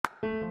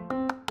Good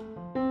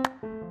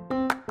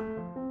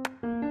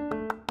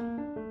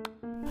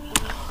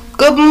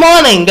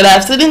morning, good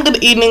afternoon,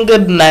 good evening,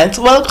 good night.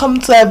 Welcome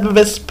to a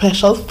very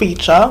special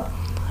feature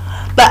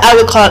that I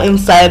will call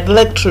Inside the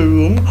Lecture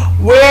Room,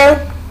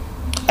 where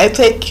I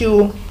take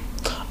you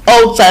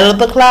outside of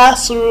the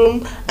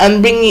classroom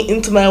and bring you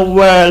into my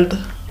world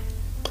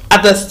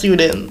as a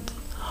student,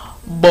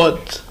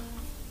 but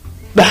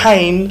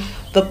behind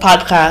the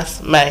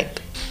podcast mic.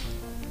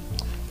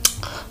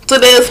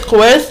 Today's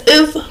course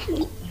is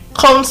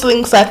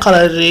counseling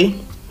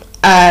psychology,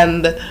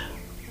 and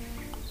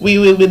we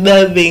will be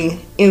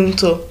delving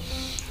into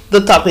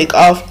the topic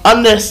of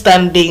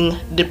understanding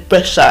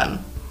depression.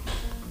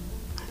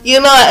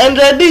 I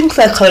enjoy doing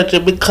psychology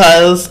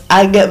because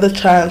I get the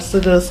chance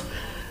to just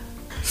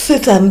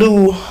sit and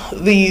do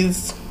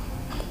these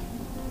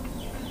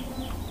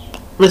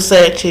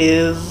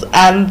researches,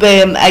 and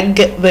then I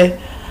get the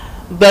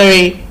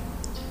very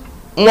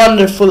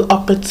wonderful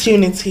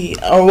opportunity,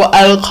 or what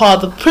I would call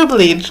the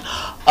privilege,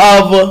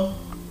 of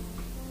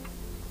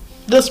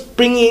just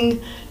bringing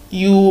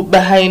you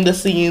behind the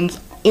scenes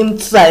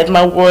inside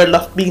my world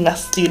of being a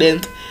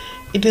student.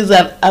 It is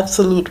an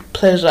absolute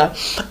pleasure.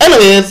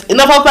 Anyways,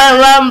 enough of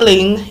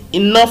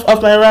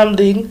my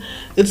rambling.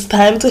 It's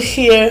time to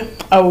hear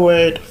a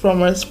word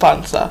from our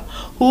sponsor,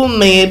 who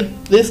made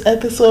this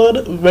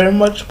episode very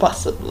much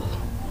possible.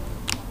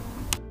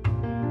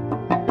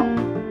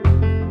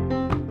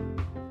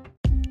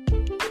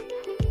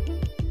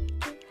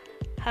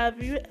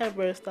 Have you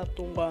ever stopped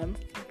once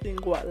to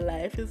think what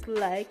life is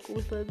like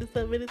with a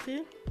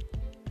disability?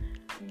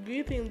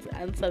 Greetings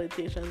and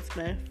salutations,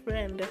 my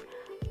friend.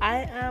 I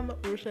am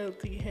Rochelle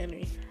T.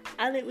 Henry,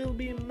 and it will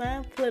be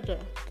my pleasure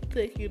to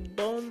take you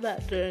down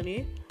that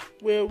journey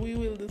where we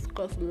will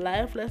discuss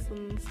life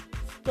lessons,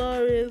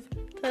 stories,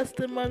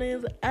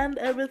 testimonies, and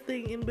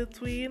everything in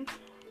between,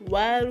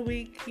 while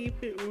we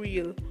keep it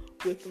real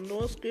with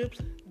no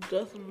scripts,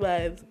 just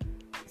vibes.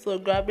 So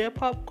grab your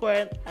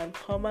popcorn and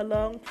come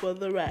along for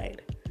the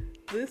ride.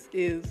 This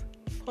is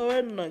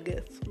Power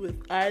Nuggets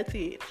with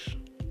RTH.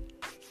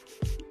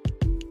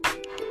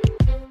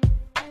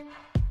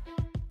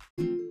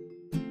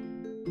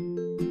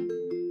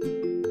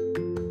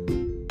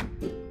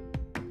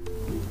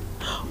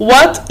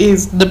 What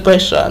is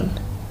depression?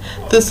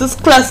 This is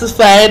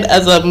classified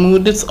as a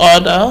mood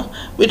disorder,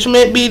 which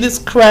may be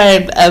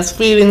described as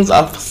feelings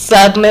of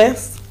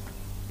sadness,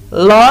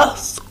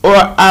 loss, or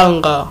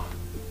anger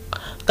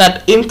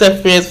that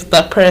interferes with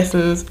a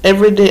person's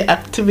everyday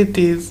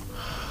activities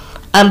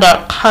and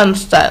are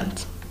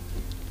constant.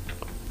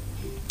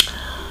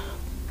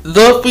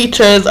 Though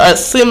features are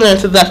similar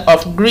to that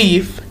of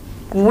grief,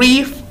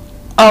 grief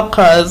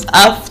occurs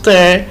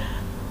after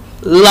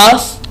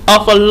loss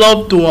of a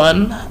loved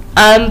one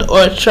and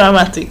or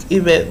traumatic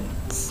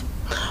events,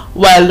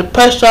 while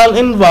depression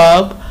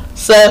involves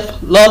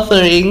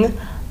self-loathing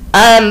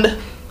and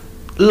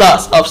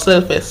loss of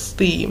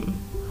self-esteem.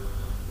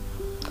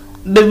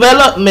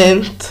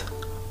 Development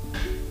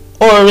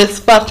or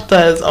risk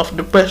factors of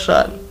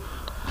depression.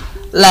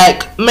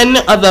 Like many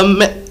other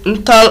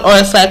mental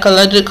or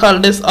psychological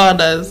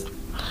disorders,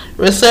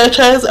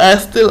 researchers are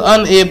still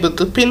unable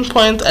to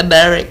pinpoint a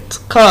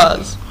direct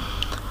cause.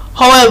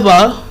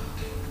 However,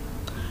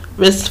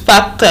 risk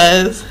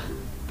factors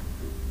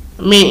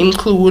may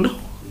include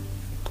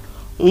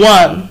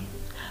 1.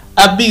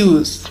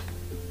 Abuse,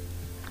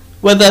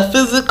 whether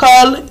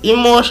physical,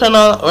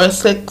 emotional, or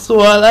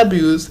sexual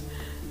abuse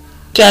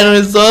can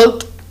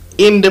result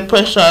in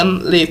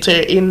depression later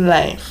in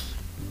life.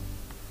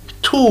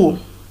 2.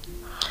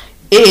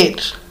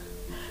 Age.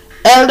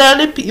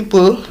 Elderly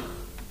people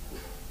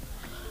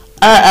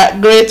are at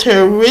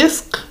greater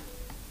risk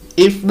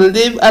if they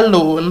live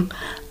alone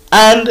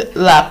and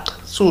lack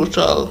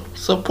social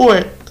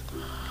support.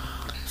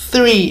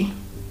 3.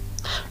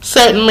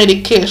 Certain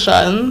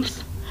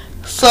medications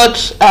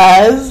such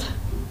as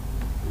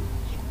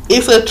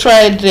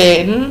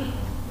isotretinoin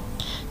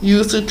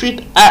used to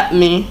treat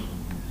acne,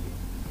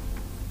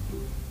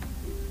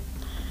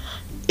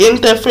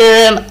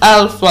 interferon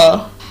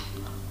alpha,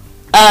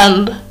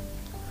 and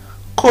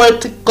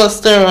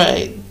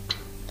corticosteroid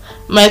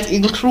might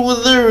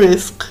increase the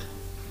risk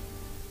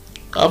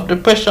of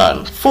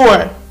depression.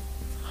 4.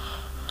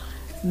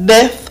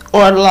 Death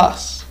or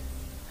loss.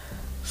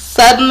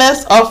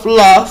 Sadness of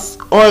loss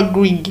or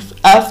grief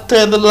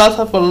after the loss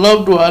of a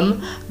loved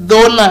one,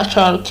 though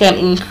natural, can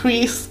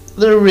increase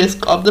the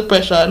risk of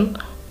depression.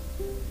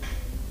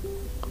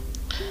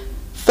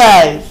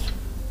 5.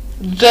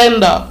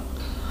 Gender.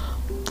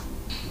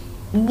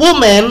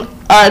 Women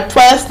are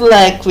twice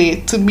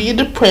likely to be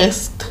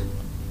depressed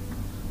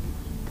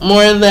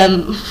more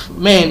than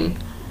men.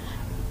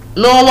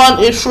 No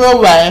one is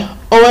sure why.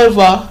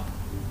 However,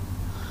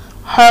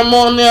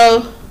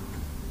 hormonal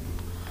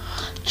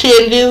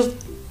changes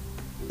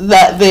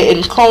that they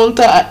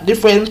encounter at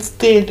different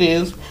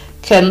stages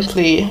can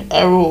play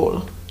a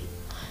role.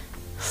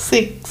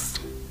 6.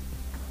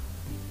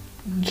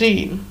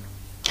 Gene.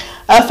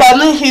 A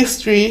family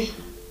history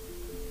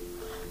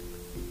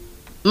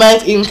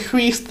might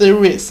increase the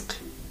risk.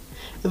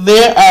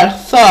 There are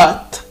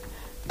thought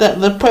that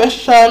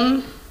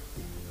depression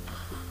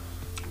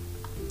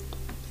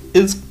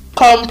is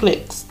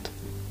complex,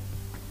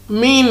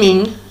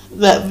 meaning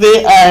that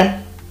there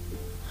are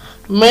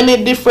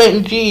many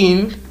different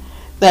genes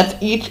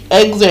that each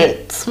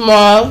exert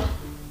small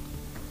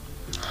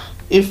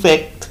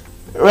effect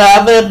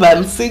rather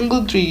than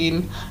single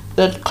gene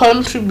that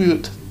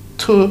contribute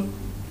to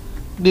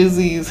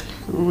disease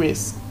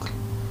risk.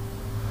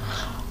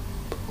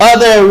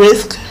 Other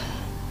risks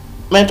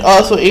might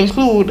also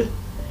include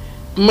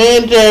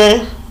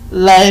major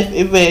life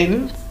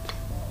events,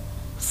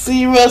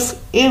 serious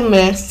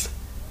illness,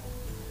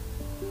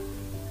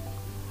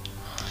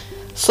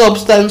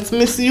 substance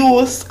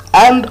misuse,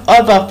 and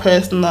other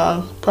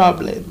personal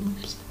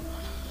problems.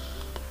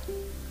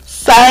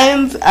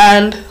 Signs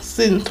and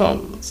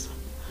symptoms.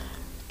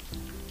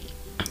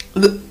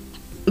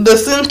 The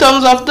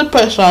symptoms of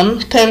depression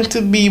tend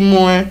to be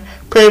more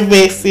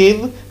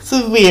pervasive,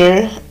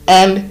 severe,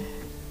 and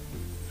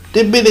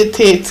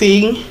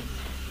debilitating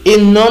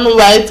in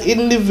non-white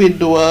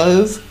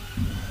individuals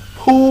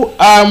who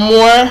are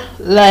more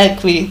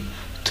likely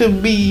to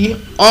be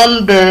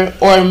under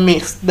or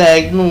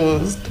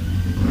misdiagnosed.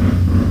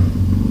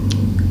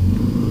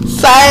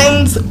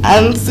 Signs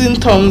and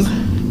symptoms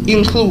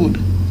include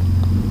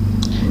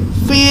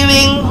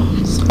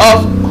feelings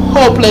of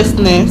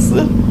hopelessness,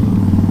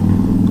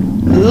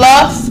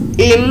 loss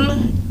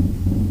in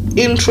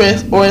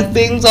interest or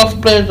things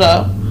of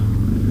pleasure,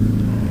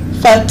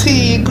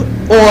 fatigue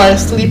or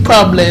sleep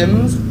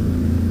problems,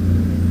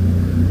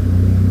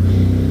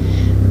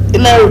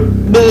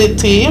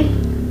 inability,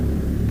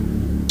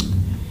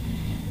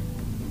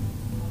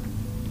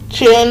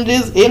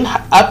 changes in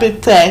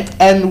appetite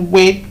and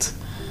weight,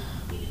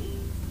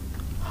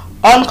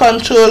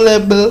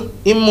 uncontrollable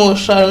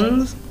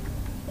emotions,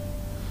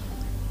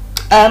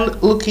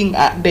 and looking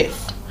at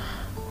death.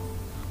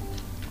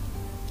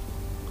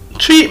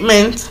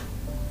 Treatment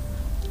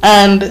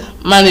and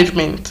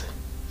management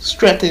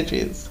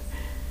strategies.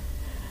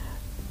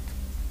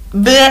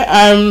 There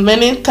are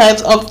many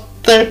types of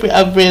therapy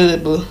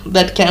available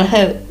that can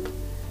help.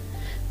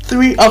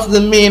 Three of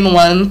the main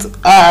ones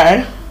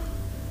are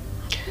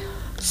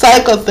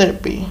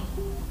psychotherapy,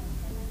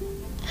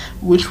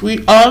 which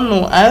we all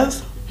know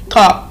as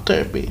talk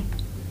therapy,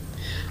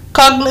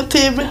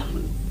 cognitive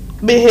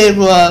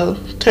behavioral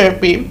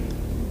therapy,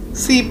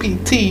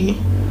 CBT,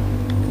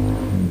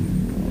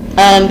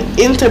 and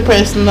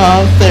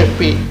interpersonal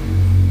therapy.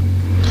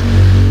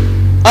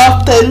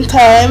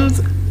 Oftentimes,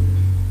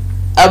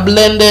 a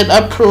blended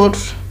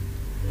approach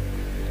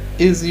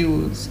is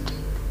used.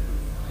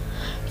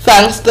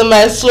 Thanks to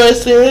my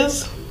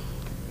sources,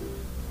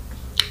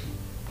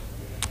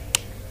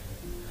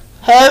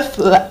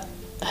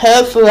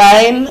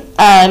 Healthline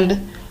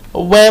and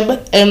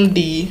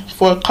WebMD,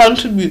 for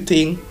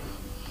contributing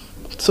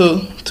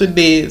to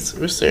today's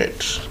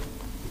research.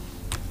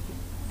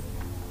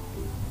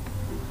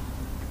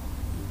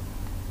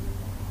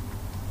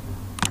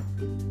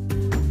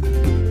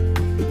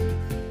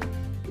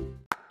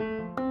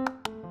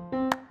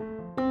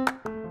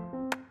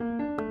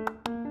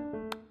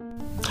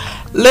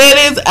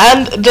 Ladies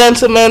and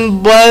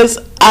gentlemen, boys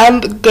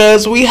and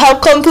girls, we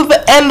have come to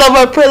the end of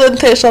our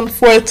presentation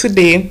for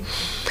today.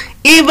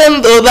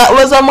 Even though that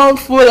was a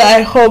mouthful,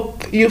 I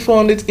hope you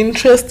found it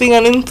interesting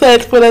and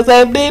insightful as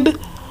I did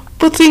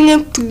putting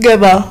it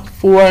together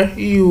for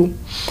you.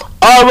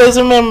 Always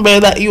remember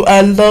that you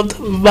are loved,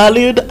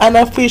 valued, and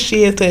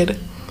appreciated.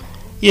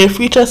 Your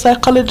future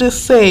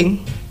psychologist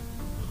saying,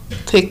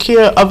 take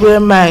care of your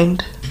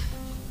mind.